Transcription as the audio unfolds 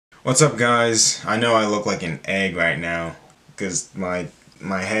What's up, guys? I know I look like an egg right now because my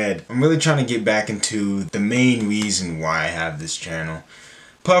head. I'm really trying to get back into the main reason why I have this channel.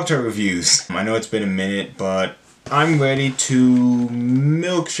 Pop-Tart reviews. I know it's been a minute, but I'm ready to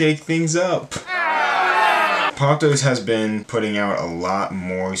milkshake things up. Poptarts has been putting out a lot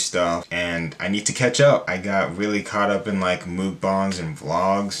more stuff and I need to catch up. I got really caught up in like mukbangs and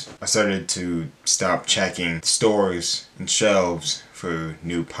vlogs. I started to stop checking stores and shelves for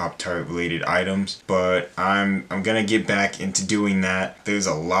new Pop-Tart related items, but I'm gonna get back into doing that. There's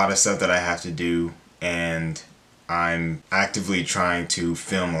a lot of stuff that I have to do and I'm actively trying to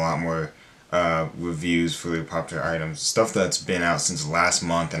film a lot more reviews for the Pop-Tart items. Stuff that's been out since last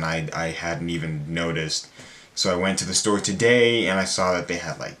month and I hadn't even noticed. So I went to the store today and I saw that they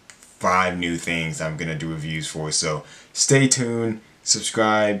had like 5 new things I'm gonna do reviews for. So stay tuned,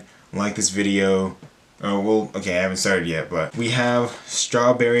 subscribe, like this video. Oh, well, okay, I haven't started yet, but we have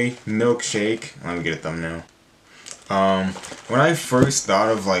strawberry milkshake. Let me get a thumbnail. When I first thought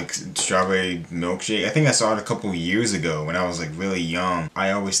of like strawberry milkshake, I think I saw it a couple years ago when I was like really young.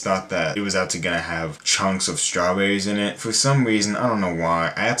 I always thought that it was actually gonna have chunks of strawberries in it. For some reason, I don't know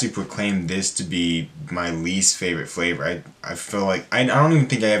why, I actually proclaimed this to be my least favorite flavor. I feel like, I don't even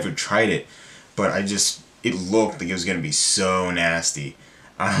think I ever tried it, but it looked like it was gonna be so nasty.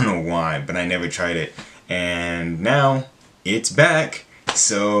 I don't know why, but I never tried it. And now, it's back,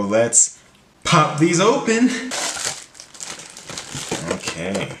 so let's pop these open.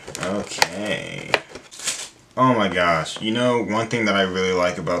 Okay. Oh my gosh. You know, one thing that I really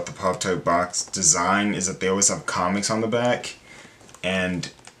like about the Pop-Tart box design is that they always have comics on the back. And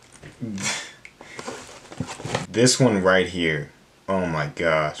this one right here. Oh my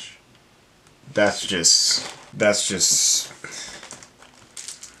gosh. That's just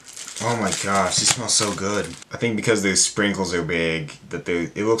oh my gosh, these smell so good. I think because their sprinkles are big, that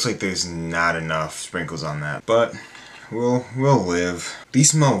it looks like there's not enough sprinkles on that. But we'll live. These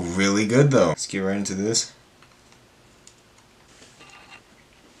smell really good though. Let's get right into this.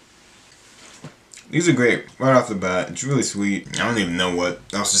 These are great right off the bat. It's really sweet. I don't even know what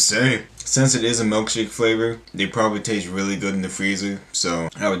else to say. Since it is a milkshake flavor, they probably taste really good in the freezer. So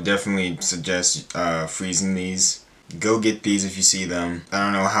I would definitely suggest freezing these. Go get these if you see them. I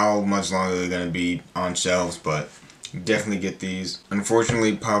don't know how much longer they're gonna be on shelves, but definitely get these.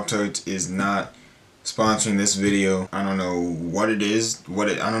 Unfortunately, Pop-Tarts is not sponsoring this video. I don't know what it is,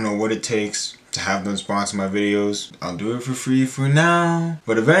 I don't know what it takes to have them sponsor my videos. I'll do it for free for now,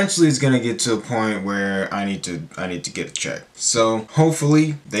 but eventually it's gonna get to a point where I need to get a check. So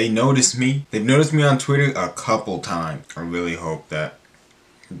hopefully they notice me. They've noticed me on Twitter a couple times. I really hope that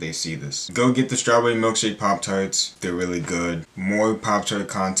they see this. Go get the strawberry milkshake Pop-Tarts. They're really good. More Pop-Tart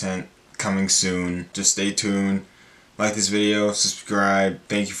content coming soon. Just stay tuned. Like this video, subscribe.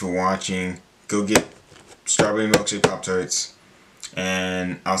 Thank you for watching. Go get strawberry milkshake Pop-Tarts,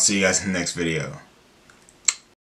 and I'll see you guys in the next video.